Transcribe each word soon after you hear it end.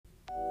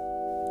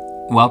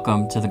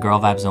Welcome to the Girl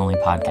Vibes Only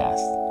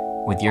podcast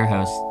with your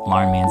host,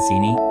 Lauren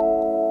Mancini.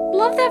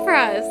 Love that for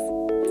us.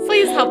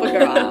 Please help a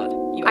girl out.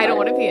 I don't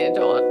want to be an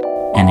adult.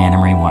 And Anna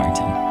Marie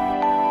Warrington.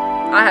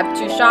 I have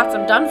 2 shots.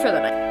 I'm done for the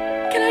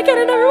night. Can I get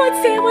another one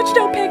sandwich,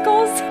 no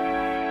pickles?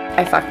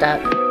 I fucked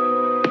up.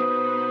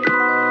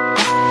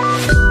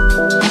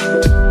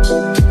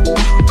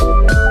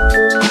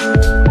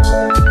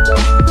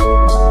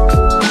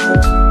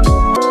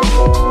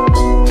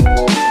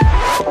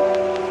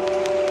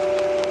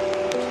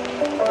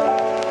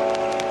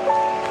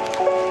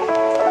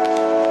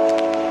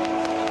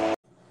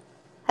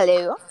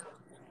 Hello.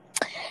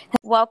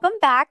 Welcome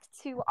back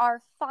to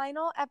our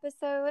final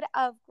episode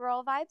of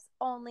Girl Vibes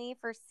Only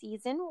for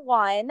season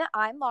 1.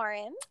 I'm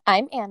Lauren.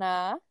 I'm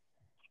Anna.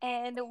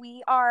 And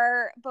we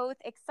are both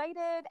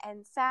excited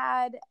and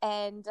sad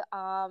and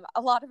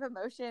a lot of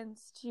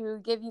emotions to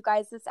give you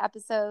guys this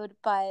episode.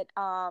 But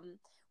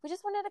we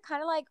just wanted to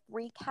kind of like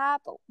recap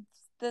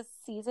the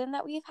season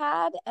that we've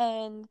had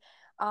and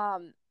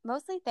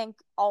mostly thank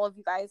all of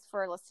you guys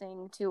for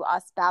listening to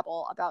us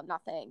babble about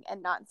nothing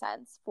and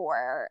nonsense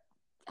for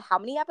how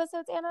many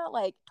episodes, Anna?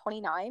 Like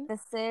 29?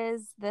 This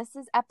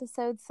is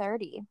episode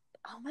 30.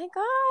 Oh my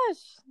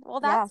gosh. Well,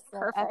 that's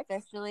perfect.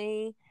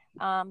 Officially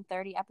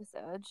 30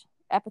 episodes.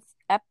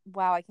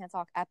 Wow, I can't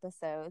talk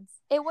episodes.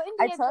 It wouldn't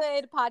be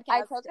good podcast.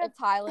 I took a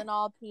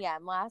Tylenol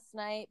PM last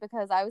night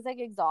because I was like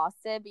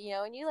exhausted, but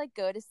when you like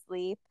go to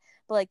sleep,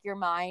 but like your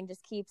mind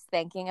just keeps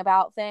thinking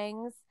about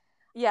things.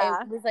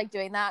 Yeah. It was like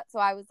doing that. So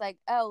I was like,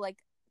 oh, like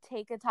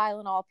take a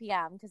Tylenol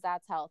PM because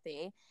that's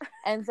healthy.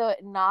 And so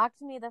it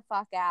knocked me the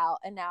fuck out.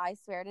 And now I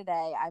swear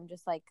today, I'm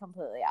just like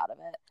completely out of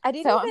it. I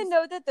didn't even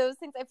know that those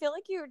things, I feel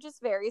like you were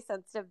just very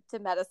sensitive to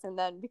medicine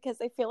then because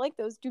I feel like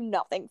those do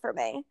nothing for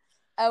me.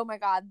 Oh my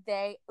God.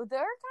 They're kind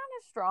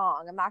of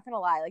strong. I'm not going to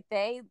lie. Like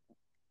they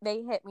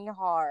hit me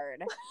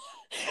hard.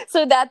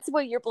 So that's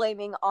what you're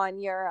blaming on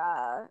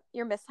your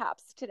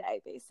mishaps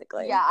today,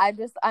 basically. Yeah,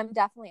 I'm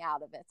definitely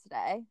out of it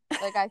today.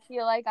 Like I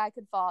feel like I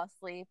could fall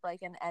asleep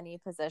like in any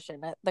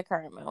position at the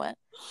current moment.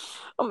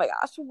 Oh my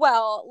gosh.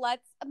 Well,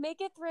 let's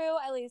make it through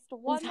at least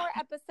one more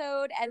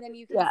episode and then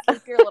you can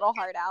sleep your little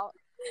heart out.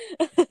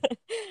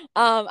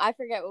 I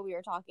forget what we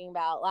were talking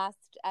about.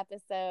 Last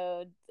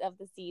episode of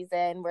the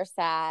season, we're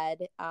sad.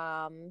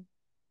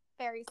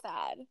 Very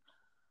sad.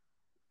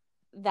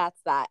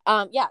 That's that.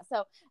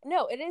 So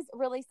no, it is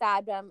really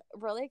sad, but I'm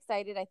really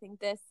excited. I think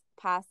this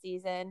past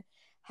season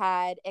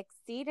had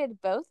exceeded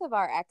both of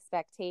our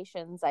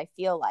expectations, I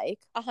feel like.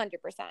 100%.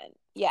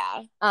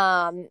 Yeah.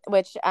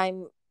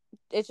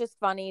 It's just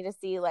funny to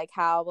see like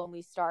how when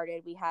we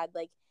started we had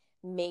like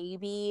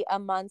maybe a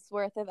month's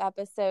worth of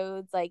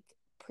episodes like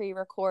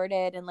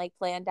pre-recorded and like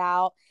planned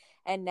out,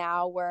 and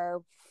now we're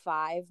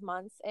 5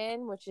 months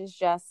in, which is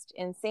just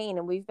insane.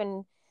 And we've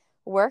been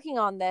working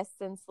on this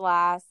since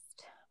last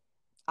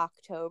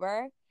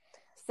October,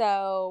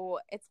 so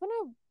it's been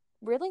a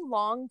really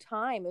long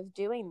time of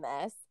doing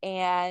this,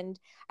 and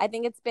I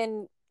think it's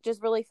been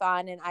just really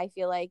fun. And I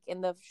feel like in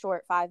the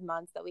short 5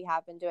 months that we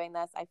have been doing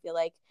this, I feel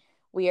like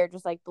we are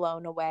just like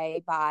blown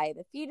away by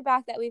the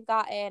feedback that we've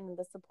gotten and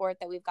the support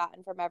that we've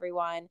gotten from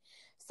everyone.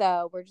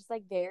 So we're just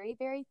like very,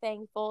 very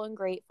thankful and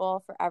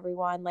grateful for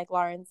everyone, like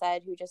Lauren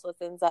said, who just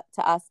listens up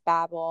to us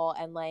babble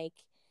and like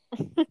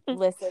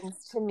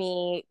listens to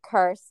me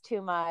curse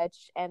too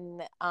much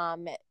and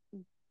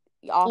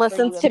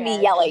listens to me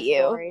yell at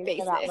you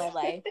basically about my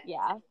life.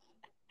 Yeah.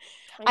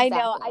 Exactly. I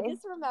know. I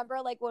just remember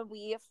like when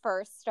we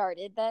first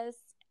started this,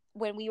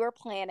 when we were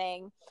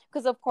planning,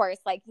 because of course,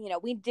 like,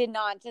 we did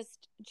not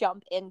just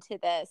jump into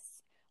this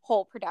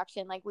whole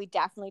production. Like we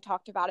definitely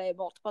talked about it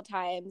multiple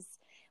times.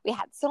 We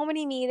had so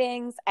many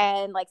meetings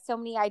and like so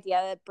many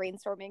idea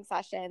brainstorming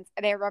sessions.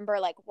 And I remember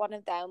like one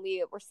of them,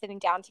 we were sitting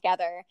down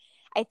together,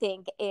 I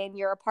think in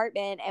your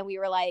apartment, and we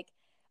were like,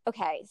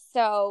 okay,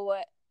 so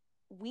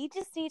we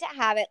just need to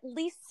have at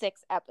least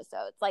 6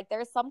 episodes. Like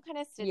there's some kind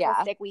of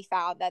statistic we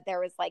found that there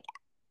was like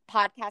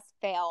podcasts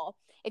fail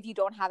if you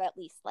don't have at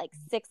least like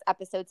 6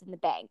 episodes in the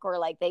bank, or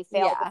like they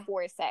fail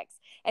before 6.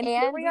 And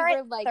here we are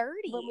at like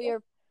 30.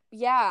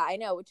 I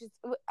know, which is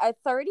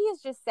 30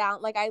 is just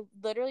sound like, I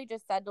literally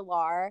just said to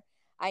Laura,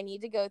 I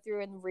need to go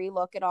through and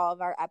relook at all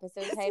of our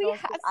episode titles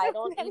because I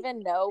don't even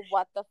know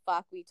what the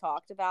fuck we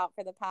talked about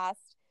for the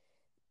past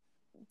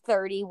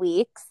 30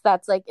 weeks.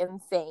 That's like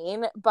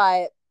insane.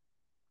 But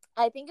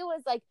I think it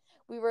was like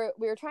we were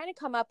trying to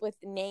come up with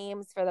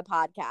names for the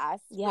podcast.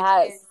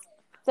 Yes. Which is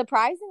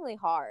surprisingly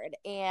hard.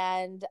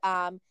 And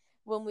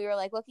when we were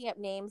like looking up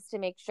names to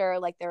make sure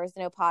like there was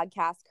no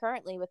podcast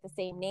currently with the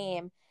same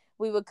name,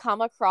 we would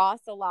come across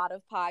a lot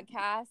of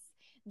podcasts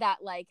that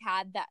like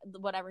had that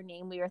whatever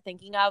name we were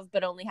thinking of,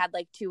 but only had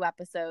like 2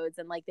 episodes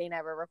and like they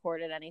never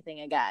recorded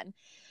anything again.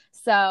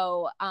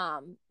 So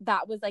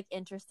that was like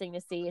interesting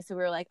to see. So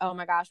we were like, oh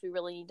my gosh, we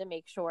really need to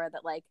make sure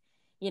that like,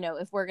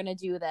 if we're gonna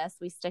do this,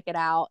 we stick it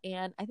out.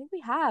 And I think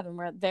we have, and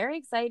we're very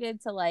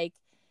excited to like,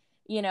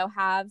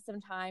 have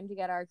some time to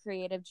get our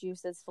creative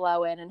juices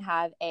flowing and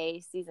have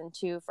a season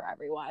 2 for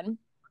everyone.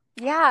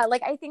 Yeah,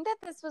 like I think that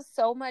this was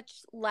so much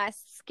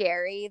less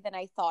scary than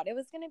I thought it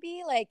was going to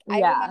be. Like I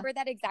Yeah. remember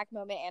that exact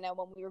moment, Anna,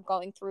 when we were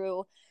going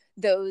through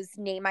those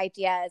name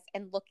ideas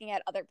and looking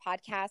at other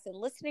podcasts and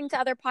listening to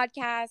other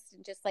podcasts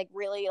and just like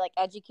really like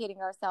educating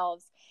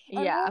ourselves.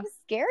 And Yeah. it was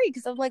scary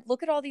because I'm like,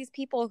 look at all these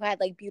people who had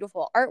like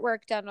beautiful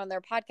artwork done on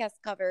their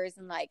podcast covers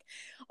and like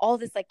all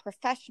this like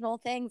professional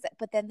things,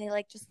 but then they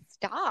like just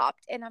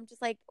stopped. And I'm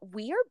just like,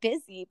 we are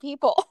busy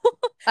people.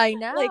 I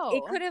know. Like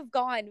it could have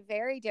gone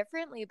very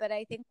differently, but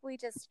I think we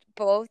just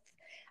both,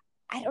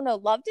 I don't know,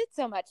 loved it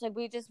so much. Like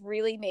we just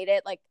really made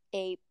it like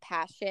a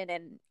passion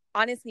and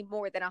honestly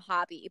more than a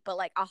hobby, but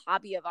like a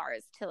hobby of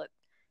ours to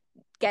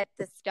get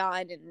this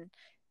done and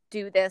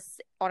do this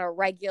on a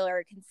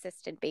regular,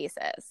 consistent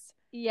basis.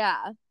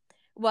 Yeah.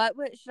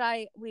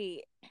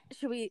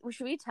 Should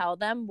we tell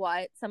them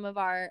what some of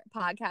our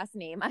podcast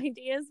name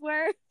ideas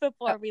were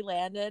before we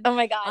landed Oh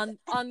my God.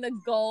 on the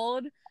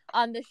gold,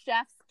 on the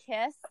chef's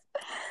kiss?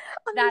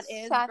 That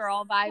is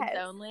Girl Vibes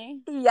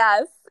Only.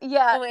 Yes.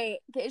 Yeah. Oh,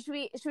 wait,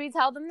 should we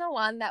tell them the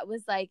one that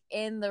was like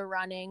in the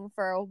running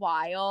for a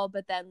while,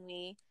 but then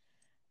we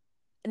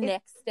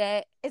nixed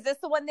it? Is this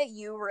the one that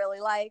you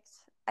really liked?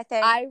 I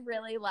think I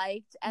really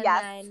liked, and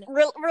then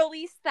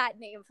release that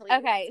name, please.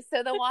 Okay,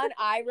 so the one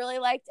I really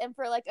liked, and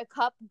for like a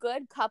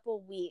good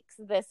couple weeks,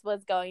 this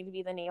was going to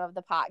be the name of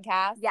the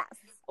podcast. Yes,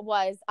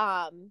 was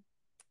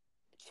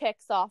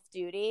Chicks Off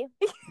Duty.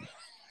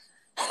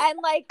 And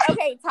like,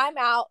 okay, time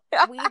out.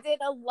 We did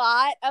a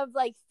lot of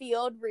like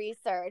field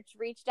research,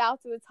 reached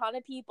out to a ton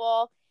of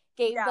people,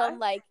 gave them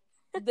like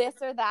this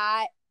or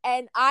that.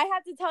 And I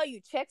have to tell you,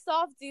 Chicks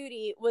Off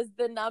Duty was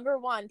the number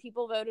one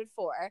people voted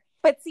for.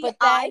 But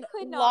I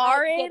could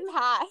not get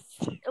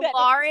past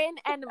Lauren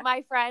and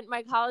my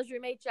college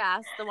roommate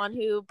Jess, the one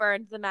who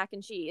burned the mac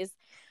and cheese,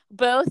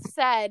 both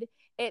said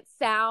it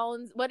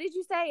sounds. What did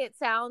you say? It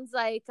sounds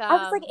like. I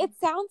was like, it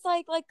sounds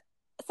like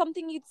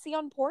something you'd see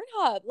on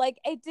Pornhub. Like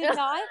it did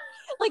not.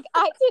 Like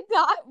I did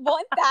not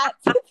want that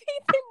to be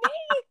the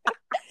name.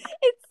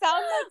 It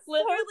sounds like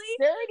literally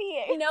so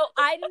dirty. No,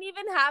 I didn't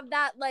even have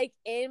that like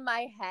in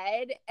my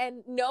head,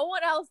 and no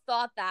one else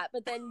thought that.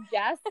 But then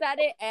Jess said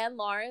it and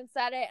Lauren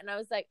said it, and I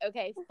was like,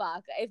 okay,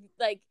 fuck. If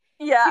like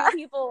two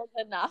people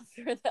was enough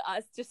for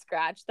us to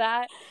scratch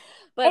that.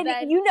 But and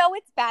then,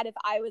 it's bad if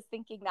I was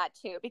thinking that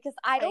too, because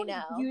I don't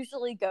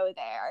usually go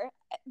there,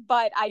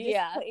 but I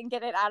just couldn't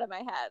get it out of my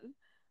head.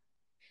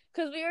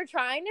 Because we were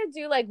trying to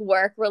do like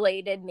work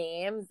related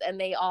names and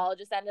they all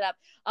just ended up.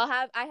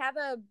 I have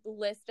a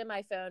list in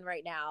my phone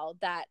right now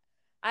that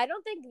I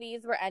don't think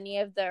these were any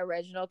of the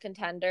original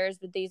contenders,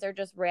 but these are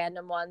just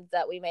random ones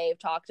that we may have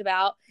talked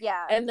about.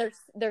 Yeah, and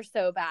they're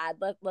so bad.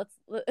 Let's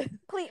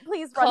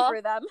please run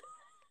through them.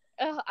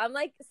 I'm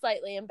like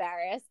slightly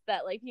embarrassed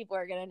that like people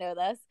are gonna know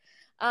this.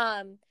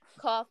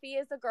 Coffee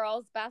is a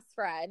girl's best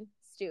friend.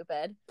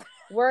 Stupid.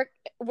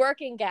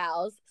 Working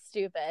gals.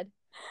 Stupid.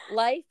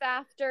 Life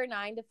after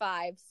 9 to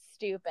 5,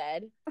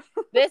 stupid.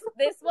 This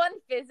one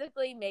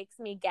physically makes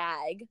me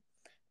gag.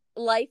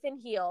 Life in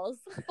heels.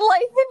 Life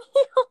in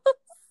heels.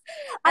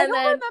 I don't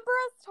remember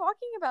us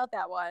talking about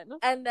that one.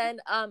 And then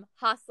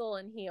hustle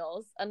and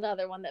heels,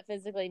 another one that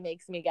physically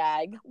makes me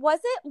gag. What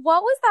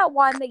was that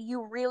one that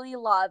you really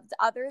loved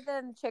other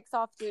than Chicks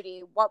Off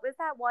Duty? What was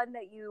that one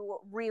that you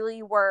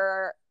really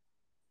were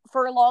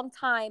for a long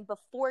time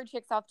before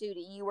Chicks Off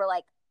Duty you were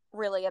like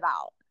really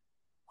about?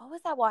 What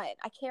was that one?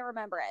 I can't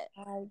remember it.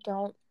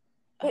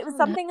 It was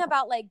something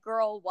about like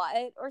girl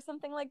what or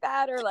something like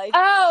that, or like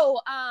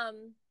oh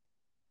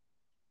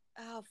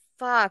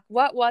fuck,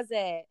 what was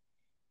it?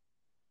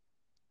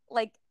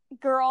 Like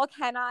girl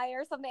can I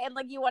or something, and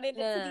like you wanted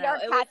it to be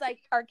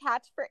our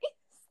catchphrase.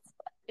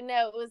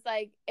 No, it was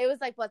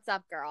like what's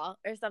up girl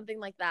or something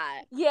like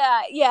that.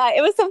 Yeah,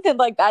 it was something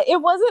like that.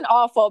 It wasn't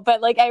awful, but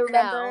like I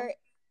remember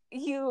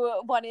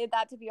you wanted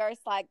that to be our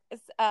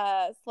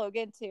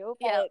slogan too.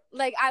 But... yeah,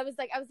 like I was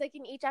like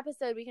in each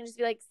episode we can just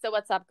be like, so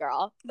what's up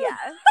girl? Yeah.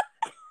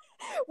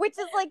 Which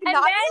is like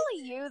not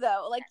really you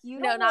though. Like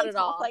you don't not really at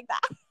all like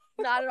that.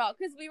 Not at all,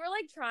 because we were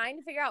like trying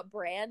to figure out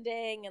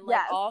branding and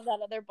like all of that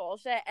other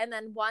bullshit, and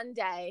then one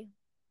day,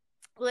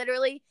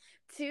 literally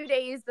 2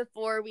 days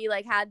before we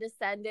like had to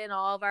send in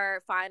all of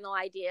our final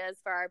ideas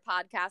for our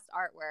podcast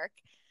artwork,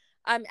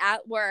 I'm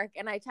at work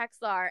and I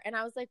text Laura and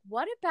I was like,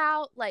 what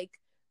about like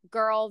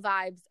girl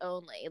vibes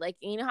only? Like,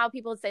 you know how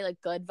people say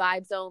like good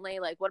vibes only?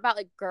 Like, what about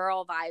like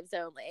girl vibes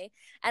only?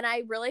 And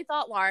I really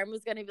thought Lauren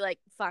was gonna be like,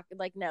 fuck,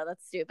 like, no,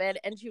 that's stupid.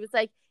 And she was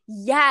like,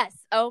 yes,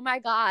 oh my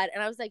god.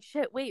 And I was like,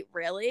 shit, wait,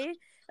 really?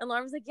 And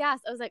Lauren was like, yes.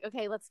 I was like,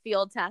 okay, let's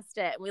field test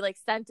it. And we like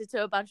sent it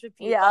to a bunch of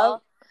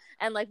people.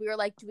 And like we were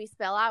like, do we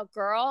spell out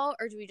girl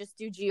or do we just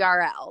do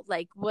GRL?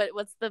 Like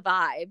what's the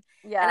vibe?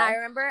 Yeah. And I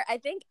remember I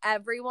think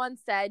everyone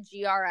said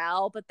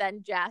GRL, but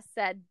then Jess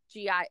said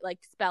GI, like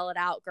spell it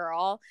out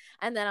girl.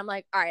 And then I'm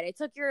like, all right, I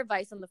took your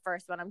advice on the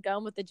first one. I'm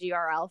going with the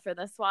GRL for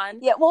this one.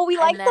 Yeah, well, we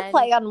liked the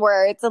play on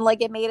words and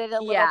like it made it a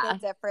little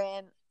bit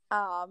different.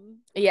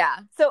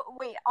 So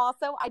wait,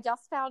 also I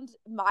just found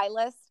my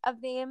list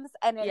of names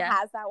and it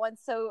has that one.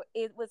 So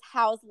it was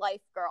How's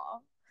Life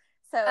Girl.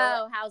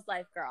 So How's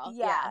Life Girl?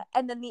 Yeah.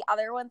 And then the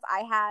other ones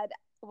I had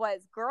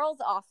was Girls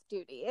Off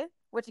Duty,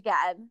 which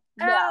again,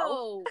 no.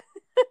 Oh,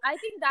 I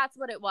think that's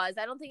what it was.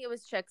 I don't think it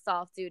was Chicks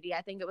Off Duty.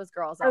 I think it was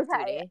Girls Off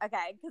Duty.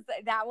 Okay, because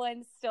that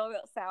one still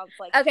sounds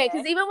like okay.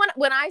 Because even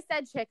when I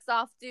said Chicks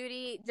Off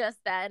Duty just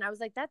then, I was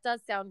like, that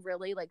does sound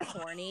really like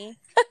corny,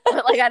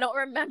 but like I don't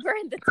remember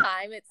at the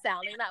time it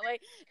sounding that way.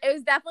 It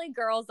was definitely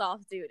Girls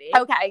Off Duty.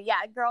 Okay, yeah,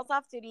 Girls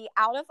Off Duty,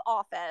 Out of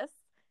Office.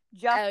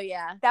 Oh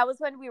yeah, that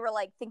was when we were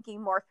like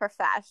thinking more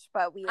profesh,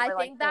 but we were I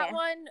think that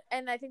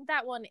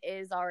one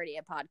is already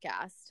a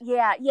podcast.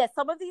 Yeah,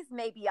 some of these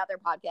may be other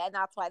podcasts, and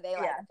that's why they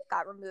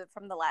got removed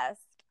from the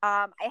list.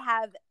 I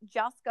have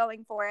Just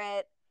Going For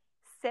It,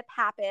 Sip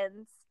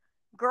Happens,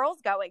 Girls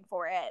Going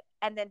For It,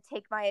 and then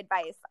Take My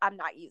Advice, I'm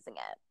Not Using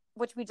It,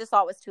 which we just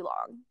thought was too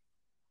long.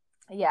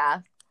 Yeah.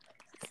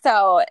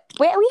 So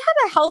we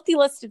had a healthy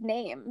list of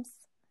names.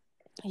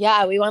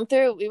 Yeah, we went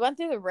through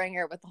the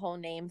ringer with the whole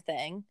name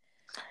thing.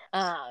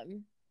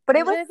 But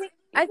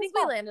I think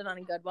we landed on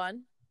a good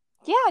one.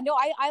 Yeah, no,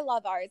 I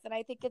love ours, and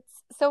I think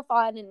it's so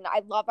fun, and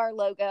I love our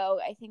logo.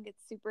 I think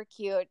it's super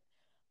cute.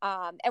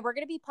 And we're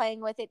going to be playing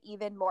with it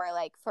even more,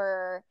 like,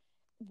 for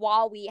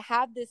while we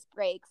have this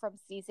break from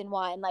season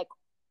 1, like,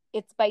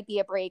 it might be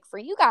a break for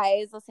you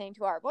guys listening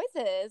to our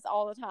voices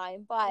all the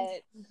time,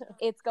 but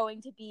it's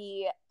going to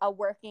be a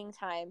working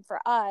time for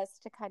us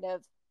to kind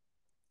of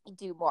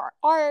do more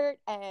art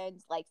and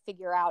like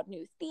figure out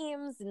new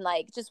themes and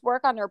like just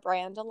work on our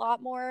brand a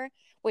lot more,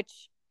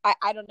 which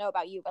I don't know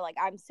about you, but like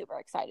I'm super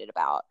excited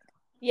about.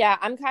 Yeah,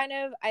 I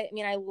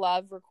mean, I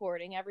love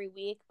recording every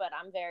week, but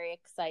I'm very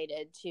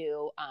excited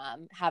to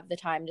have the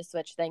time to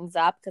switch things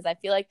up, because I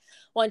feel like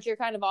once you're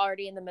kind of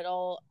already in the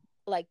middle,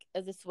 like,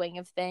 of the swing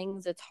of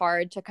things, it's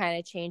hard to kind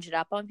of change it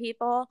up on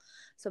people.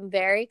 So I'm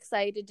very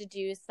excited to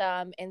do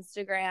some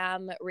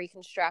Instagram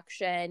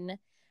reconstruction.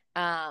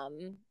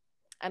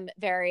 I'm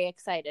very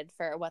excited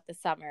for what the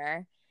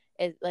summer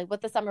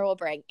will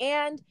bring.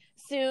 And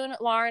soon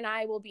Laura and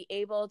I will be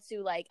able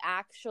to like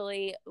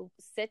actually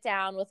sit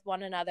down with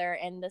one another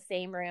in the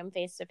same room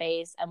face to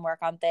face and work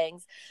on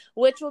things,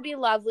 which will be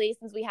lovely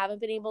since we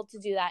haven't been able to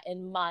do that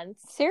in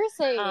months.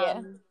 Seriously.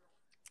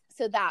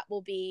 So that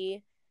will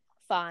be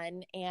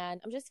fun,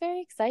 and I'm just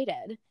very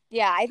excited.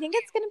 Yeah, I think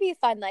it's going to be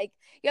fun. Like,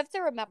 you have to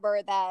remember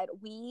that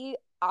we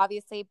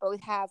obviously both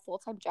have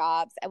full-time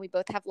jobs, and we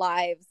both have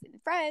lives and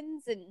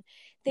friends and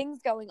things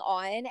going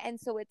on. And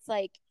so it's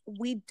like,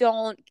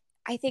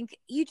 I think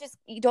you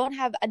don't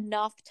have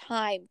enough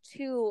time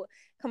to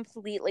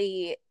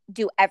completely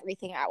do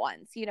everything at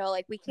once. You know,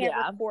 like we can't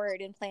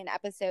record and plan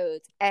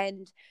episodes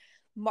and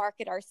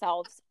market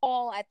ourselves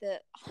all at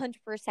the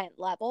 100%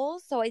 level.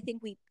 So I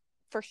think we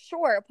for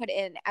sure put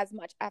in as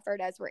much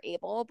effort as we're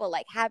able, but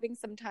like having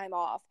some time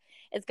off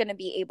is going to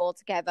be able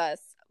to give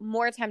us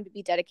more time to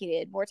be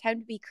dedicated, more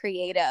time to be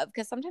creative,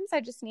 because sometimes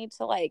I just need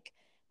to like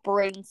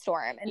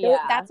brainstorm, and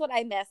that's what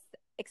I miss,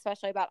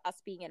 especially about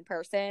us being in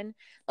person.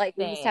 Like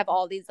we used to have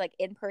all these like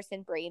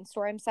in-person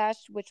brainstorm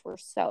sessions, which were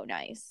so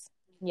nice.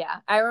 Yeah,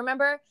 I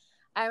remember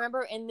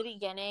in the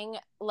beginning,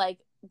 like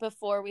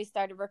before we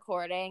started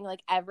recording,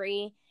 like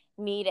every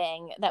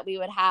meeting that we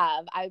would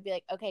have, I would be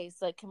like, okay,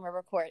 so like, can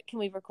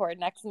we record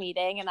next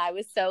meeting? And I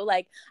was so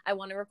like, I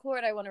want to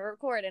record.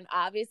 And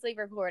obviously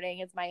recording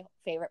is my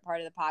favorite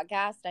part of the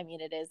podcast. I mean,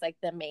 it is like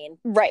the main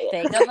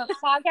thing of the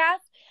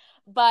podcast,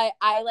 but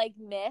I like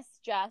miss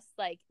just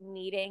like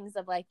meetings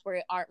of like,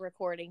 we aren't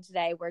recording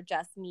today, we're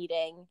just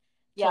meeting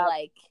to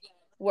like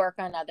work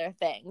on other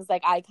things.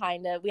 Like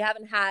we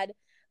haven't had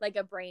like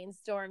a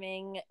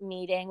brainstorming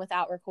meeting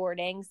without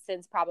recording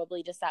since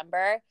probably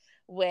December,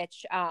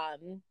 which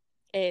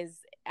is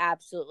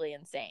absolutely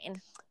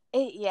insane.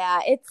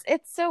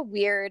 It's so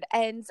weird.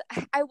 And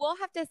I will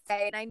have to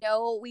say, and I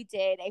know we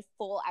did a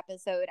full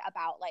episode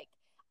about like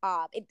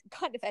it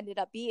kind of ended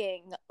up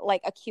being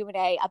like a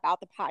Q&A about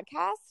the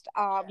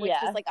podcast, which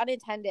was like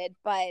unintended,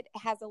 but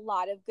it has a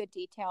lot of good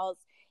details.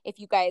 If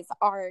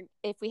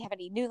we have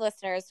any new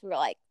listeners who are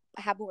like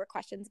have more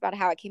questions about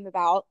how it came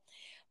about.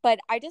 But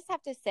I just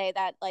have to say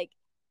that like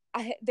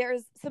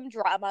there's some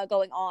drama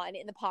going on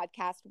in the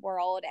podcast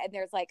world, and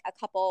there's like a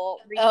couple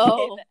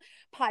recent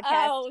podcasts.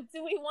 Oh,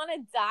 do we want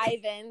to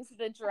dive into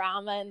the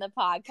drama in the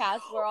podcast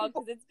world?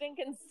 Because it's been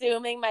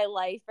consuming my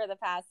life for the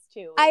past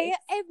 2 weeks. I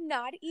am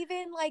not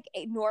even like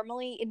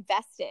normally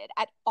invested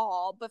at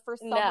all, but for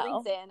some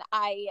reason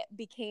I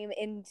became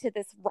into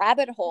this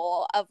rabbit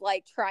hole of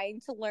like trying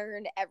to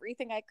learn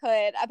everything I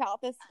could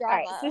about this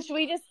drama. All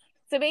right,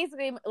 so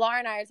basically, Laura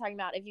and I are talking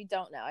about, if you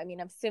don't know, I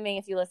mean, I'm assuming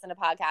if you listen to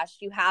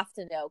podcasts, you have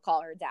to know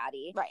Call Her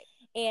Daddy. Right.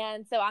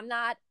 And so I'm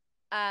not,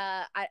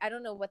 I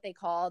don't know what they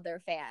call their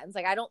fans.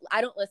 Like, I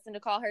don't listen to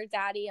Call Her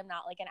Daddy. I'm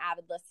not like an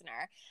avid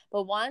listener.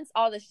 But once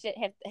all the shit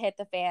hit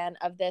the fan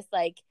of this,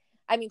 like,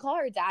 I mean, Call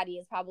Her Daddy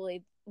is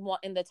probably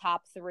in the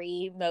top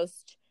 3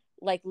 most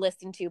like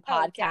listened to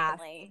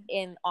podcasts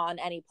on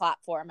any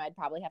platform. I'd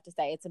probably have to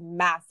say it's a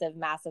massive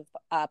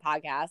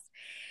podcast.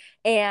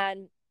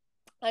 And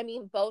I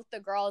mean, both the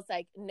girls,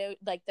 like, no,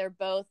 like they're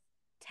both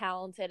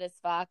talented as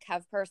fuck,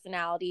 have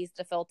personalities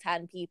to fill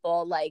 10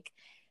 people. Like,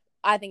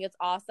 I think it's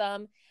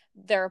awesome.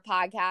 Their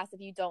podcast,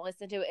 if you don't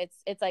listen to it,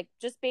 it's like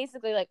just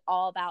basically like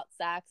all about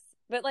sex,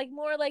 but like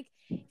more like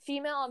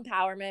female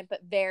empowerment,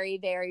 but very,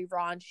 very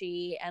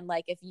raunchy. And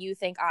like, if you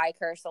think I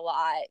curse a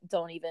lot,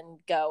 don't even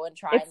go and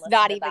try. It's and listen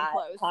not to even that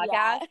close podcast.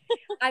 Yeah.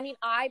 I mean,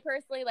 I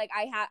personally like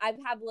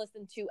I've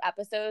listened to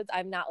episodes.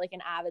 I'm not like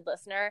an avid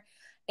listener,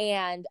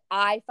 and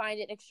I find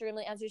it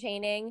extremely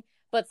entertaining.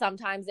 But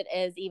sometimes it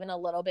is even a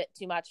little bit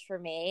too much for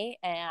me,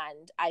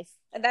 and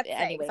that's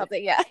saying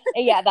something. Yeah,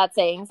 yeah, that's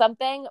saying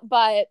something.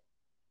 But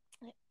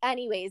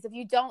anyways, if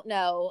you don't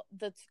know,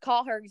 the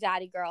Call Her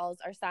Daddy girls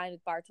are signed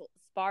with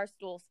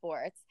Barstool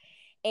Sports,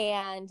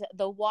 and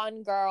the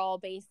one girl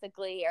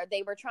basically, or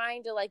they were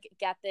trying to like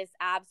get this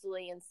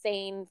absolutely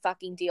insane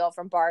fucking deal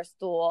from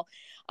Barstool,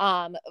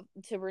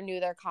 to renew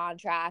their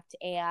contract,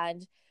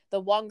 and the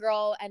one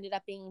girl ended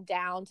up being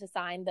down to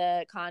sign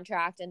the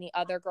contract, and the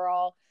other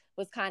girl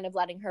was kind of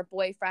letting her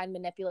boyfriend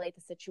manipulate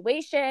the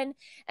situation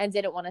and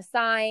didn't want to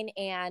sign.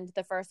 And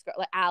the first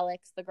girl,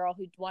 Alex, the girl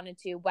who wanted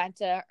to, went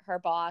to her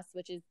boss,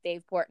 which is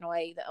Dave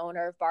Portnoy, the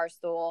owner of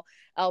Barstool,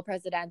 El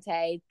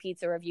Presidente,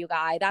 pizza review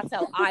guy. That's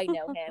how I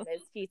know him,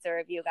 is pizza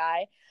review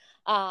guy.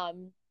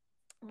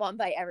 One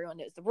bite, everyone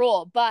knows the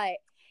rule. But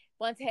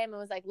went to him and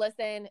was like,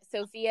 listen,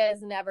 Sophia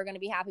is never going to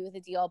be happy with the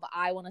deal, but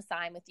I want to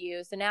sign with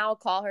you. So now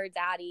Call Her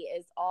Daddy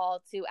is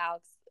all to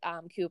Alex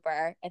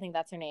Cooper. I think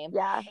that's her name.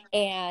 Yeah.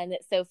 And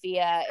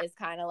Sophia is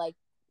kind of like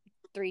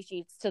 3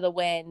 sheets to the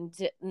wind.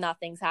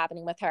 Nothing's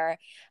happening with her.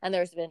 And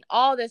there's been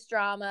all this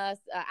drama.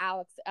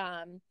 Alex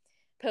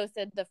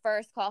posted the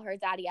first Call Her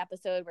Daddy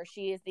episode where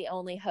she is the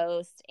only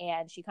host,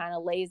 and she kind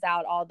of lays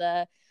out all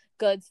the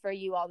goods for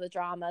you, all the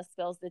drama,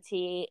 spills the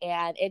tea.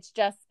 And it's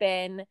just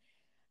been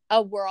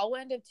a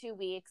whirlwind of 2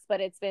 weeks,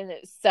 but it's been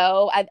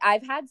so,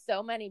 I've had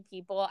so many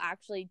people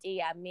actually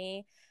DM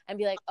me and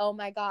be like, oh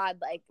my God,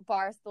 like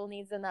Barstool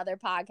needs another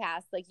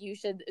podcast. Like you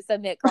should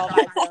submit Girl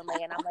Vibes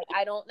Only. And I'm like,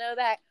 I don't know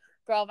that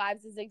Girl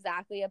Vibes is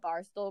exactly a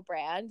Barstool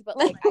brand, but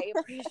like I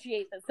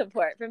appreciate the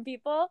support from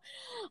people.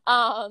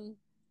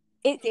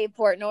 It's Dave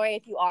Portnoy.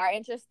 If you are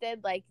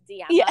interested, like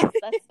DM us,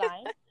 that's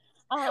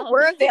fine.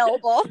 We're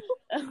available.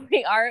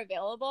 We are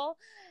available.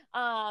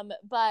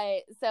 But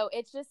so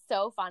it's just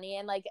so funny.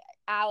 And like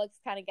Alex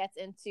kind of gets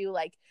into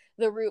like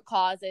the root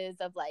causes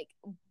of like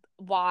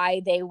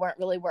why they weren't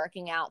really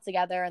working out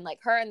together. And like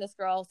her and this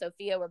girl,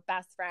 Sophia, were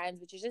best friends,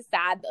 which is just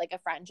sad that like a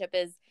friendship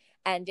is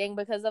ending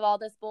because of all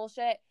this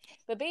bullshit.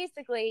 But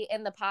basically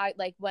in the pod,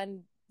 like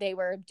when they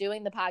were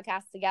doing the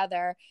podcast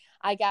together,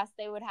 I guess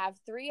they would have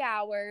 3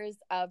 hours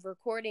of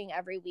recording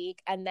every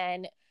week, and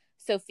then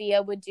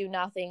Sophia would do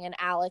nothing and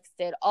Alex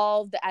did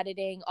all of the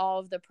editing, all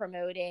of the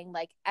promoting,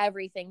 like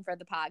everything for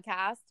the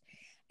podcast.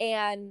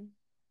 And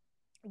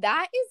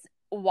that is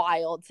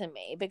wild to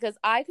me because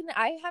I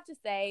have to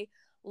say,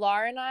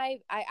 Laura and I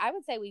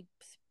would say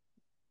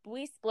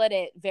we split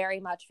it very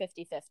much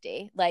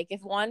 50-50. Like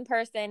if one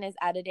person is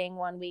editing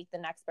one week, the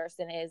next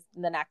person is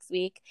the next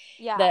week.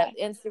 Yeah. The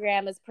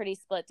Instagram is pretty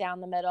split down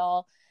the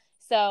middle.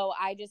 So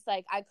I just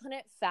like, I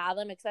couldn't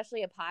fathom,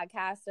 especially a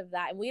podcast of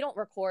that. And we don't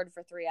record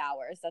for 3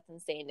 hours. That's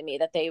insane to me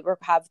that they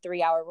have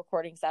 3 hour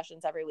recording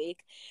sessions every week.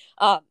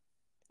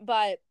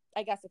 But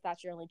I guess if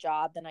that's your only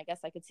job, then I guess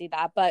I could see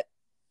that. But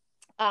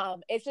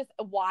it's just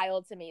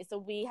wild to me. So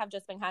we have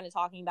just been kind of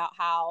talking about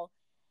how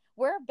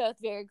we're both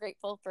very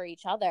grateful for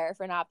each other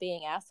for not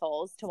being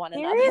assholes to one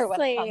another.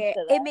 When it comes to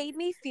this. It made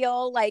me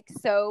feel like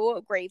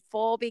so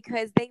grateful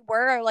because they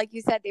were, like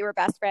you said, they were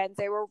best friends.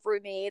 They were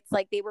roommates.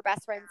 Like they were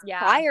best friends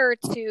prior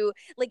to,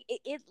 like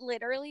it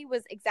literally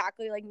was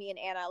exactly like me and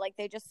Anna. Like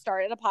they just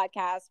started a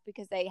podcast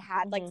because they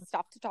had like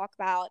stuff to talk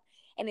about,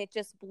 and it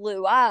just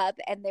blew up.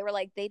 And they were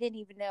like, they didn't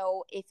even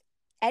know if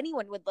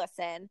anyone would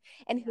listen.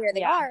 And here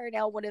they are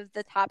now, one of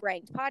the top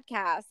ranked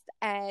podcasts.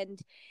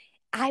 And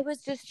I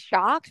was just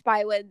shocked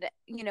by when,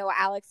 you know,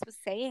 Alex was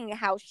saying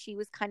how she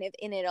was kind of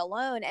in it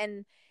alone.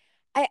 And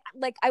I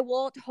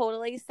will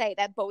totally say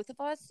that both of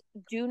us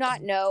do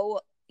not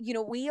know, you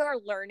know, we are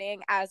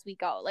learning as we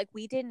go. Like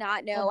we did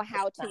not know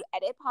how to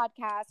edit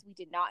podcasts. We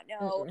did not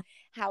know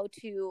how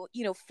to,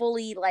 you know,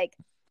 fully like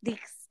the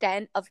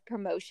extent of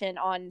promotion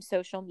on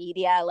social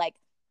media. Like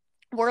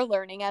we're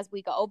learning as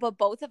we go, but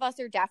both of us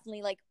are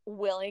definitely like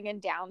willing and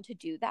down to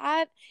do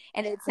that.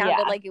 And it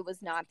sounded like it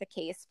was not the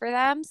case for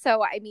them.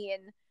 So, I mean,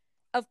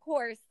 of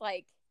course,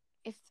 like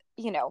if,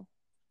 you know,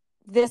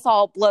 this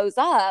all blows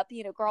up,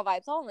 you know, Girl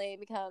Vibes Only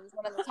becomes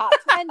one of the top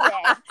trending,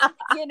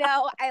 you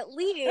know, at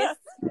least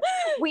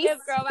if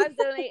Girl Vibes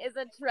Only is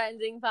a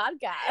trending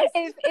podcast.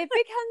 If it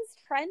becomes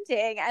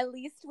trending, at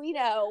least we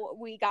know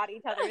we got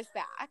each other's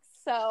backs.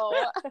 So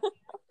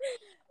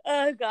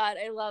oh God,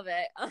 I love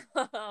it.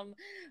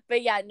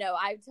 But yeah, no,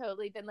 I've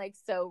totally been like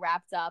so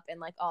wrapped up in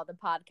like all the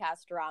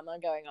podcast drama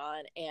going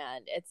on,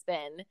 and it's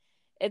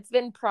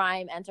been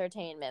prime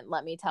entertainment,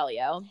 let me tell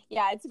you.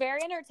 Yeah, it's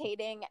very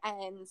entertaining,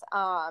 and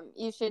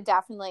you should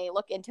definitely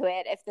look into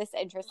it if this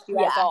interests you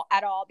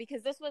at all,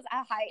 because this was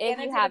a high,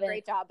 Anna did a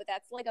great job, but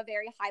that's like a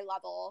very high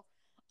level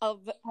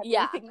of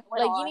Yeah, everything that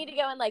went like on. you need to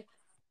go and like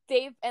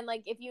Dave, and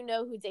like if you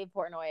know who Dave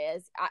Portnoy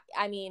is,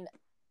 I mean,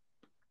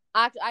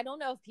 I don't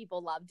know if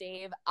people love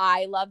Dave.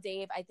 I love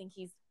Dave. I think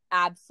he's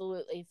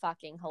absolutely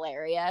fucking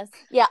hilarious.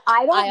 Yeah,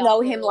 I don't know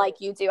also, him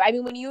like you do. I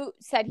mean, when you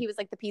said he was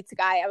like the pizza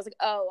guy, I was like,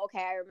 oh,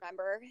 okay, I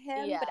remember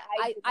him. Yeah, but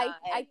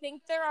I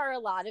think there are a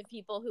lot of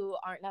people who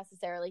aren't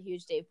necessarily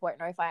huge Dave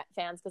Portnoy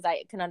fans, because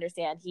I can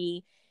understand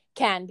he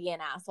can be an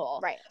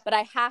asshole. Right. But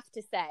I have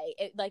to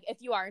say, like,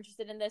 if you are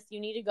interested in this, you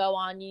need to go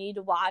on. You need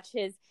to watch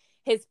his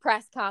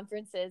press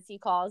conferences, he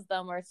calls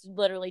them, where it's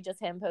literally just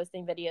him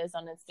posting videos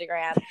on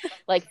Instagram,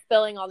 like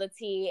spilling all the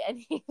tea, and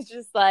he's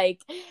just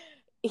like,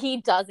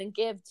 he doesn't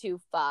give two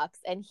fucks,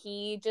 and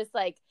he just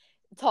like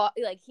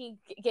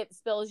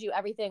spills you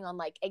everything on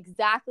like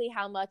exactly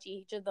how much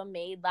each of them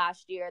made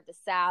last year, the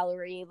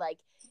salary, like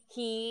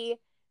he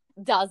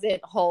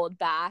doesn't hold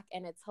back,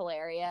 and it's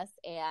hilarious.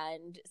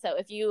 And so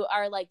if you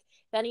are like,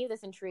 if any of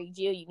this intrigued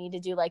you, you need to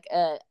do like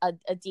a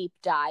deep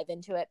dive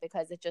into it,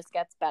 because it just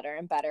gets better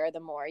and better the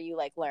more you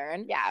like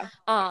learn. Yeah.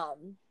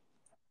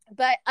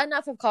 But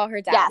enough of Call Her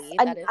Daddy.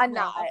 Yes, that is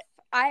enough.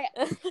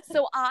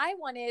 So I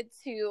wanted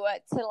to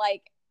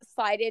like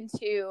slide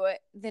into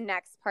the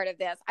next part of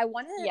this. I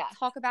want to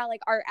talk about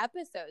like our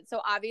episodes.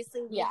 So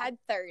obviously we had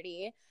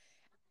 30.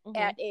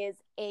 That is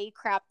a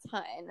crap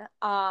ton.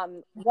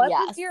 What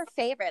was your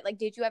favorite? Like,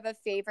 did you have a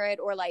favorite,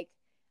 or like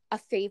a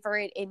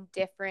favorite in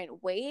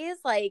different ways?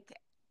 Like,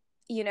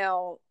 you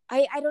know,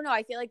 I don't know.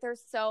 I feel like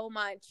there's so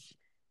much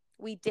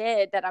we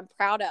did that I'm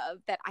proud of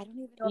that I don't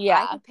even know if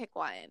I could pick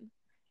one.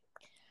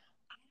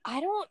 I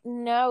don't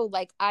know.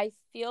 Like, I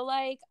feel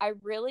like I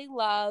really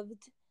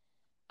loved,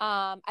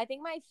 I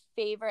think my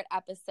favorite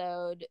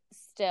episode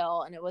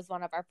still, and it was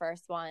one of our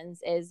first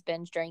ones, is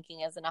binge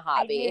drinking isn't a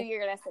hobby. I knew you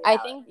were going to say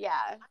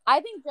that. I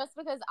think just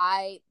because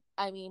I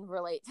mean,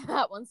 relate to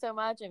that one so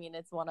much. I mean,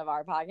 it's one of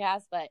our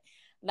podcasts, but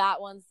that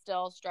one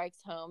still strikes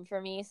home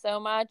for me so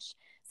much.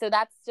 So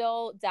that's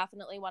still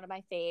definitely one of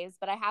my faves.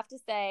 But I have to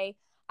say,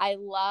 I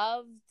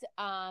loved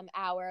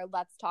our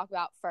Let's Talk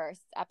About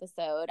First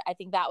episode. I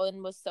think that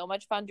one was so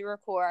much fun to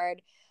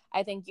record.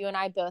 I think you and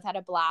I both had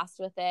a blast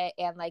with it,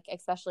 and like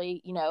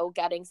especially, you know,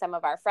 getting some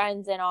of our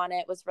friends in on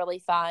it was really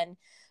fun.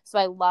 So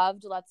I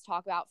loved Let's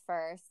Talk About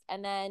First.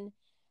 And then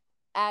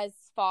as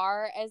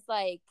far as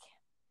like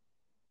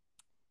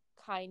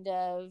kind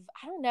of,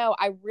 I don't know,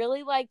 I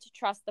really liked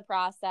Trust the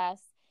Process,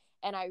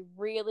 and I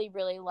really,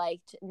 really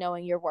liked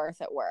Knowing Your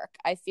Worth at Work.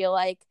 I feel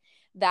like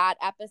that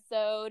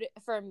episode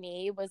for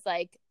me was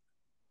like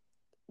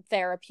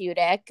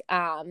therapeutic.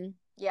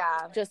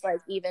 Just like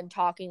even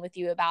talking with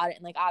you about it,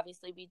 and like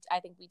obviously I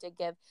think we did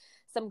give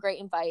some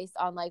great advice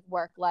on like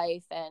work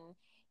life and,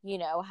 you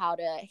know, how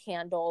to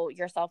handle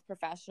yourself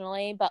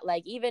professionally, but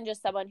like even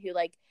just someone who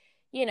like,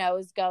 you know,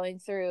 is going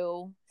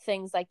through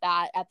things like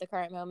that at the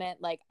current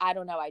moment, like I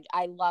don't know,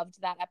 I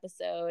loved that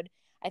episode.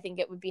 I think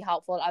it would be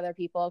helpful to other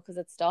people because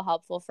it's still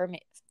helpful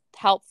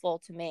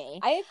to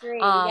me. I agree.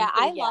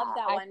 I love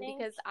that one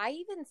because I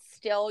even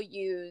still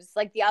use,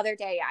 like the other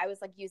day I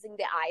was like using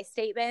the I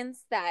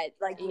statements that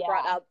like you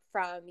brought up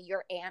from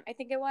your aunt, I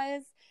think it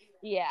was.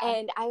 Yeah.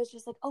 And I was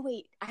just like, oh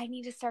wait, I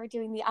need to start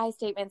doing the I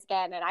statements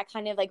again. And I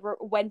kind of like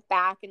went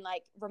back and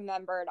like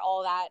remembered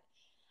all that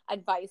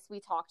advice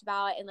we talked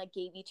about and like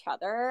gave each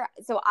other.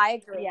 So I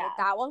agree. Like,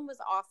 that one was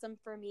awesome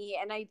for me.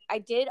 And I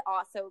did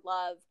also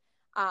love,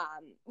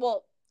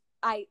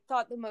 I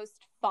thought the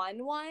most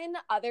fun one,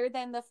 other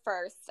than the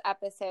first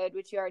episode,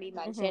 which you already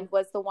mentioned,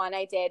 was the one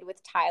I did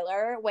with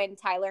Tyler when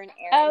Tyler and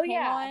Aaron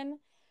came on.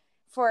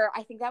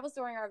 I think that was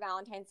during our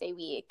Valentine's Day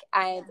week,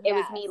 and it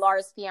was me,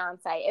 Lars'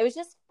 fiance. It was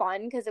just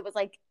fun because it was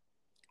like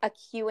a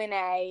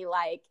Q&A,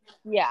 like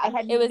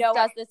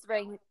does this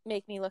ring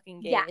make me look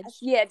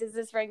engaged? Does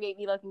this ring make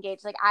me look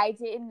engaged? Like I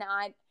did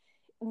not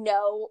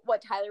know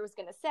what Tyler was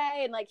gonna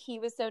say, and like he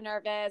was so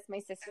nervous, my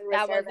sister was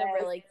nervous. That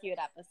was a really cute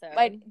episode,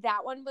 but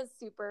that one was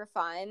super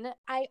fun.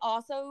 I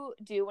also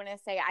do want to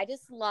say I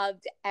just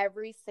loved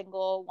every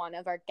single one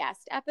of our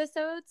guest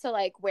episodes. So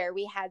like where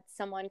we had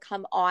someone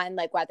come on,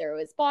 like whether it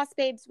was Boss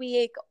Babes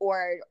Week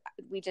or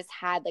we just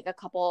had like a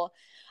couple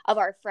of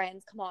our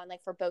friends come on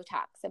like for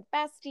Botox and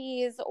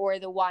Besties, or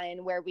the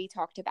one where we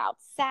talked about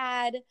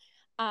SAD.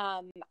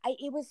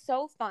 It was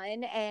so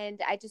fun,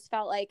 and I just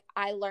felt like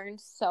I learned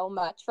so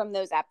much from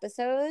those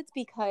episodes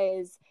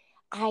because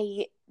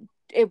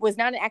it was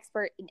not an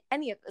expert in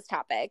any of those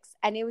topics,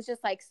 and it was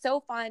just like so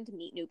fun to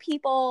meet new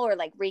people or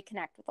like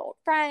reconnect with old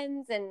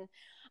friends. And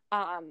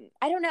I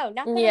don't know,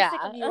 not that I'm sick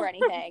of you or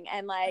anything,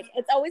 and like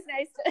it's always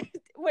nice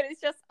when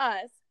it's just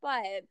us,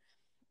 but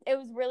it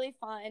was really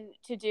fun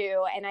to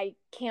do, and I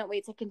can't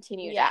wait to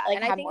continue that. Like,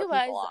 and I think it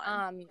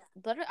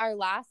was our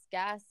last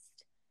guest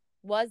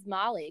was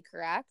Molly,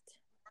 correct?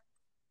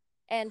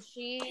 And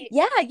she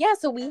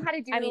so we had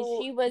to do, I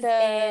mean, she was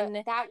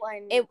in that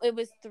one. It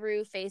was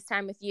through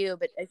FaceTime with you,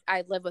 but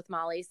I live with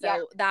Molly,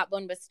 so that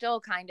one was still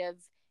kind of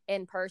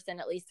in person,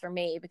 at least for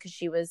me, because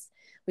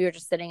we were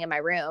just sitting in my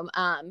room.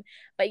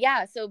 But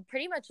yeah, so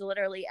pretty much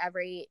literally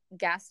every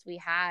guest we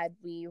had,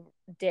 we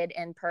did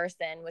in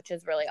person, which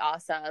is really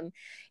awesome.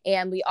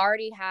 And we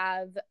already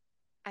have,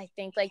 I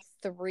think, like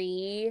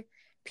 3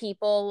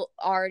 people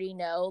already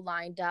know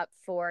lined up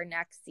for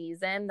next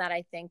season that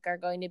I think are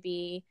going to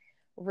be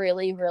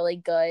really, really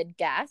good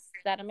guests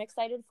that I'm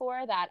excited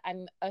for, that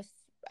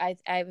I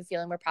have a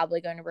feeling we're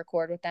probably going to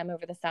record with them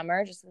over the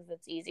summer just because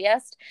it's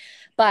easiest.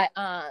 But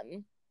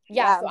so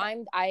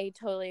I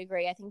totally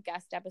agree. I think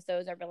guest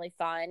episodes are really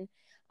fun.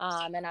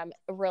 And I'm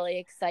really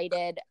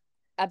excited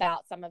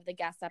about some of the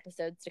guest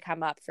episodes to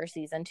come up for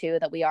season 2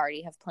 that we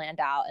already have planned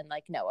out and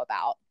like know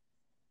about.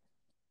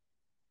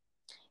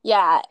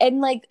 Yeah,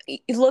 and like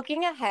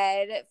looking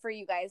ahead for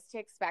you guys to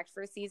expect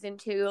for season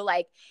 2,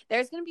 like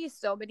there's going to be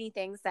so many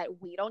things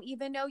that we don't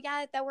even know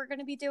yet that we're going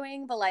to be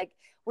doing, but like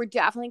we're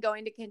definitely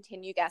going to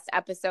continue guest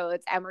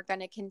episodes, and we're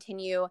going to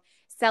continue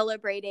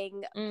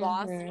celebrating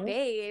boss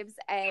babes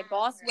and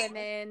boss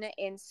women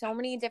in so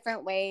many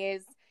different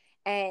ways.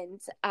 And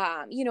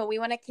we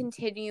want to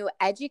continue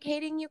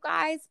educating you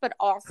guys, but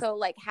also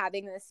like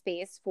having the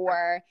space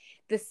for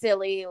the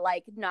silly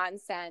like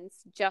nonsense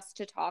just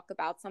to talk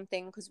about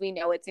something because we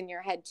know it's in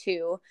your head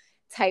too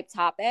type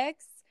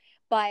topics.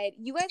 But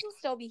you guys will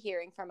still be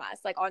hearing from us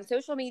like on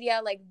social media.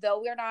 Like, though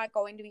we're not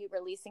going to be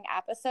releasing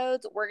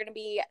episodes, we're going to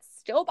be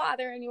still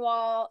bothering you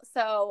all.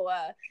 So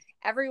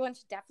everyone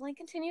should definitely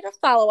continue to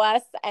follow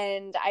us.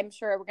 And I'm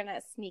sure we're going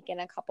to sneak in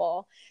a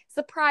couple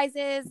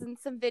surprises and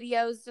some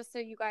videos just so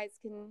you guys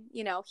can,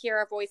 hear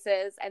our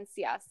voices and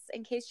see us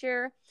in case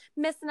you're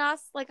missing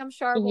us. Like, I'm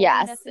sure we'll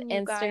be missing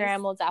you guys.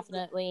 Instagram will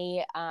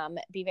definitely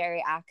be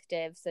very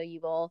active. So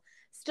you will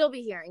still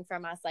be hearing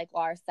from us, like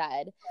Laura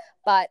said.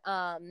 But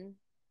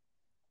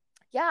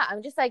yeah,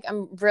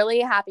 I'm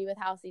really happy with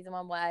how season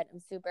 1 went. I'm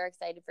super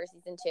excited for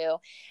season 2.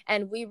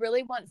 And we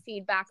really want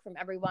feedback from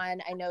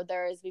everyone. I know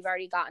we've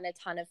already gotten a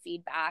ton of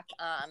feedback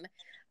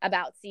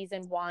about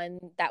season 1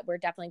 that we're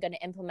definitely going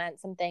to implement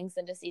some things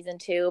into season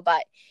 2.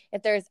 But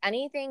if there's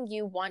anything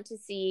you want to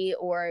see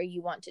or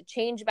you want to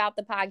change about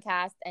the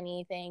podcast,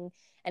 any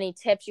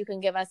tips you can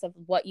give us of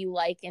what you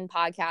like in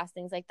podcasts,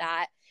 things like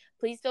that,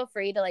 please feel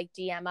free to like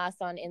DM us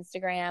on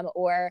Instagram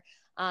or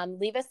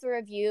leave us a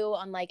review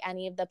on like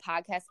any of the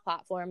podcast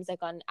platforms,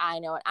 like on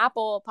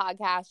Apple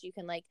Podcasts, you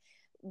can like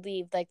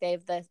leave, like they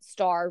have the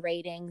star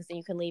ratings and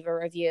you can leave a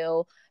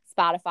review.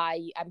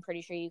 Spotify, I'm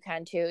pretty sure you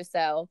can too.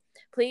 So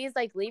please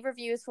like leave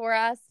reviews for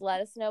us.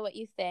 Let us know what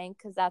you think,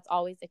 because that's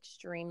always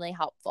extremely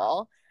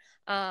helpful.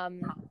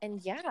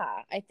 And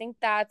yeah, I think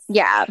that's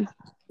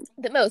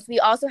the most. We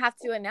also have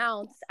to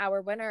announce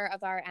our winner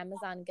of our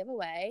Amazon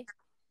giveaway.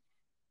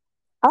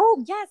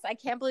 Oh, yes. I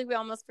can't believe we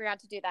almost forgot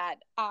to do that.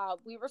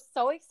 We were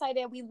so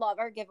excited. We love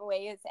our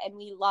giveaways and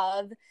we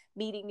love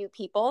meeting new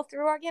people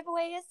through our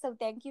giveaways. So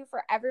thank you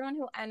for everyone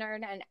who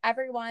entered and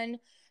everyone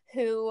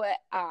who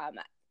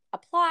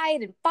applied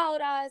and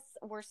followed us.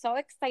 We're so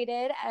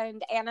excited.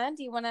 And Anna,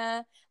 do you want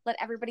to let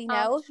everybody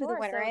know who the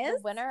winner is?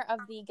 The winner of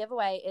the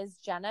giveaway is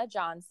Jenna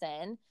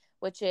Johnson,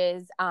 which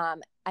is, I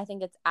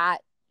think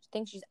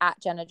she's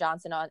at Jenna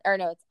Johnson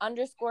it's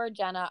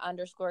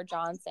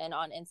 _Jenna_Johnson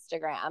on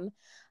Instagram.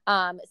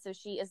 So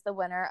she is the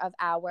winner of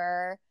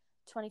our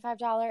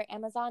 $25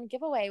 Amazon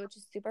giveaway, which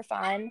is super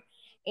fun.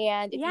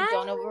 And if you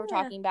don't know what we're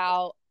talking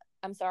about,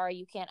 I'm sorry,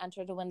 you can't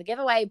enter to win the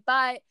giveaway,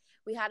 but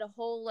we had a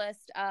whole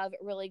list of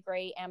really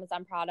great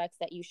Amazon products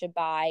that you should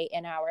buy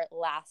in our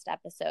last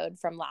episode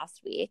from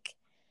last week.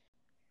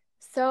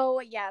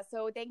 So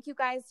thank you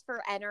guys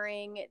for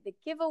entering the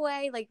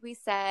giveaway, like we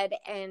said.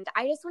 And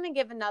I just want to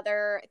give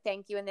another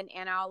thank you, and then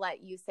Anna, I'll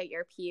let you say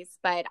your piece.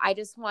 But I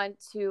just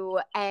want to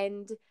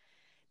end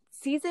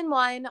season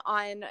 1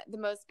 on the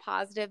most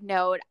positive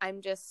note.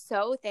 I'm just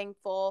so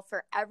thankful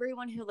for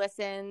everyone who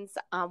listens,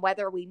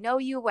 whether we know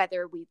you,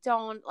 whether we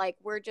don't. Like,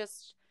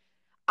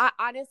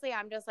 honestly,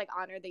 I'm just like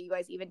honored that you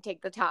guys even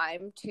take the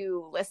time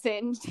to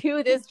listen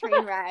to this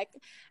train wreck,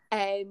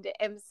 and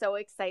am so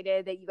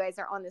excited that you guys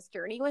are on this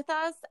journey with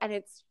us. And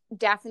it's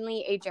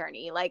definitely a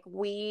journey. Like,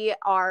 we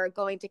are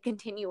going to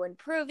continue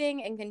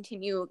improving and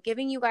continue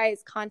giving you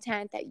guys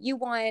content that you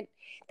want,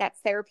 that's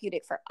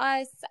therapeutic for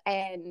us,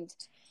 and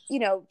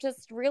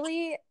just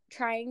really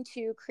trying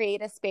to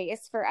create a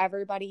space for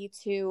everybody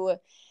to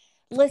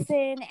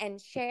listen and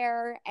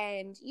share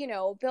and,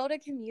 build a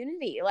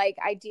community. Like,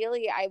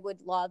 ideally, I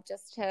would love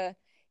just to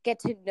get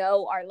to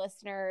know our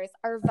listeners,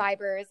 our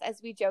vibers, as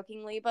we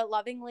jokingly but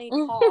lovingly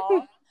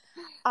call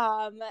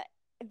them,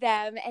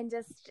 and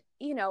just,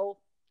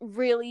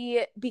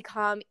 really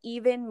become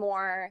even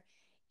more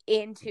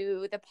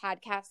into the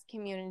podcast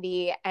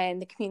community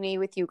and the community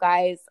with you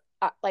guys.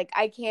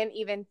 I can't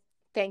even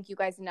thank you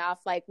guys enough.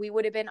 Like, we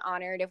would have been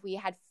honored if we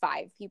had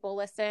 5 people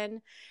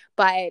listen,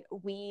 but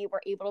we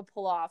were able to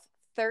pull off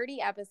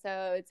 30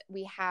 episodes.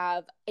 We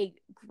have a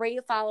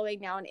great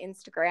following now on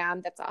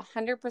Instagram that's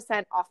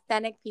 100%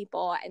 authentic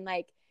people, and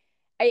like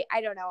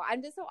I don't know.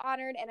 I'm just so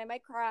honored and I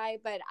might cry,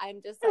 but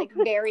I'm just like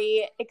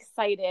very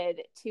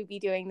excited to be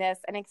doing this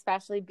and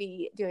especially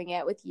be doing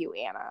it with you,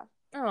 Anna.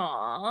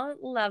 Aw,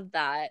 love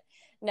that.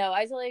 No,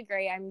 I totally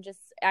agree.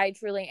 I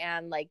truly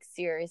am like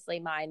seriously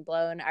mind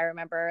blown. I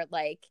remember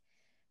like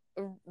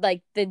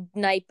the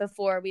night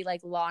before we like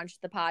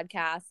launched the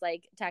podcast,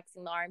 like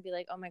texting Laura and be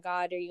like, oh my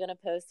God, are you going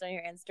to post on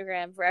your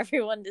Instagram for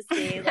everyone to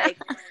see? Like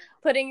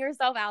putting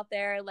yourself out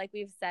there, like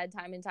we've said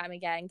time and time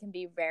again, can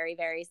be very,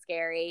 very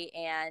scary.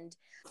 And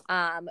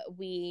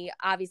we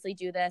obviously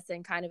do this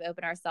and kind of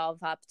open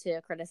ourselves up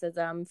to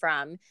criticism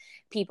from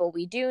people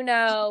we do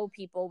know,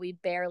 people we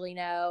barely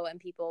know, and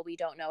people we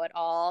don't know at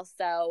all.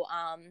 So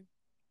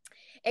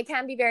it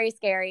can be very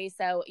scary.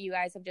 So you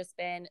guys have just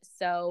been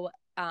so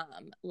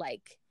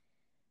like,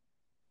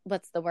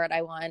 what's the word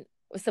I want?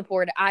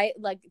 Support. I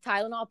like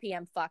Tylenol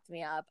PM fucked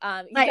me up.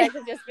 You guys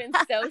have just been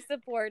so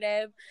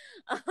supportive.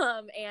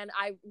 And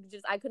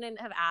I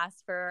couldn't have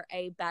asked for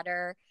a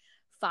better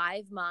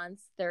 5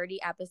 months, 30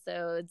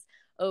 episodes,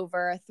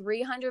 over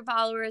 300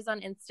 followers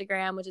on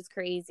Instagram, which is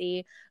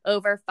crazy,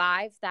 over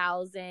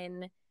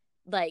 5,000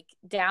 like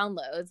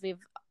downloads. We've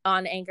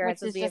on Anchor,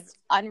 which is just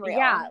unreal.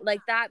 Yeah,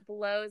 like that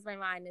blows my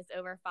mind. It's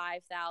over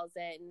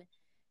 5,000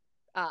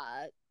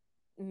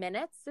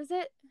 minutes. Is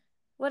it?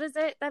 What is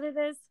it that it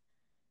is?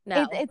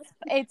 No,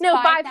 it's no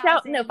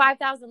 5,000. No,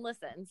 5,000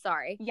 listens.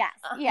 Sorry. Yes.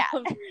 Yeah.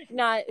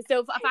 Not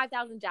so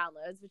 5,000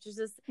 downloads, which is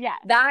just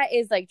that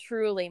is like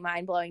truly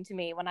mind blowing to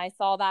me when I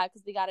saw that,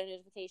 because we got a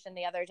notification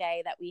the other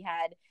day that we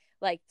had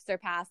like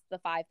surpassed the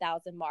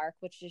 5,000 mark,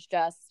 which is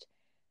just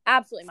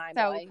absolutely mind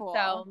blowing. So cool.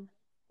 So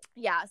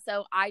yeah,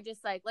 so I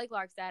just like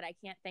Lark said, I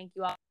can't thank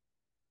you all.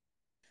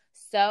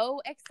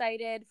 So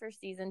excited for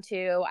season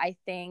 2. I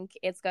think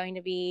it's going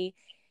to be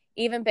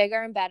even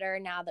bigger and better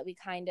now that we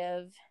kind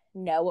of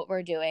know what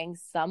we're doing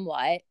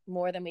somewhat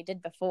more than we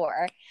did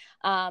before.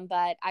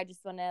 But I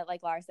just want to,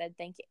 like Laura said,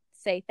 thank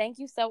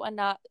you so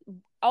enough.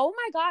 Oh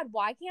my God,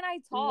 why can't I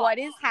talk? What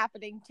is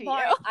happening to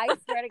Laura, you? I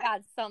swear to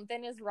God,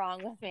 something is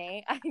wrong with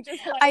me. I'm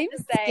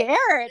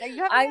scared. Are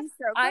you having a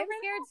stroke? I'm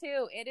scared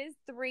too.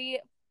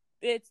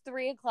 It's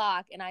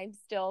 3:00 and I'm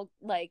still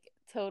like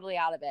totally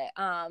out of it.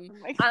 I'm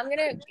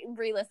gonna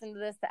re-listen to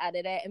this to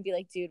edit it and be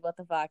like, dude, what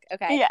the fuck?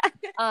 Okay.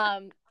 Yeah.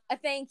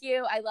 Thank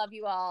you. I love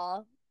you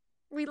all.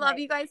 We love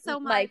you guys so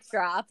much. Mic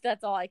drop.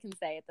 That's all I can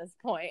say at this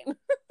point.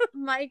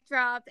 Mic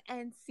drop,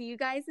 and see you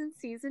guys in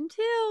season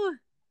 2.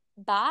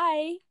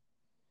 Bye.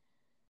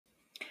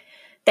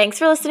 Thanks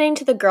for listening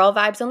to the Girl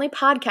Vibes Only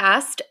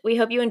podcast. We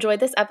hope you enjoyed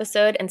this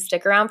episode and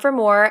stick around for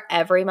more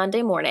every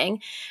Monday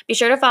morning. Be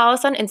sure to follow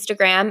us on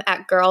Instagram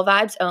at Girl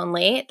Vibes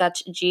Only.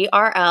 That's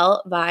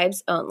GRL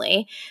Vibes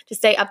Only to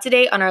stay up to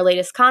date on our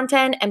latest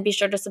content, and be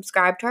sure to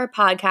subscribe to our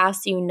podcast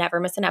so you never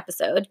miss an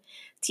episode.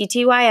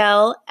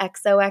 TTYL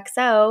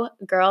XOXO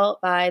Girl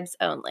Vibes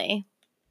Only.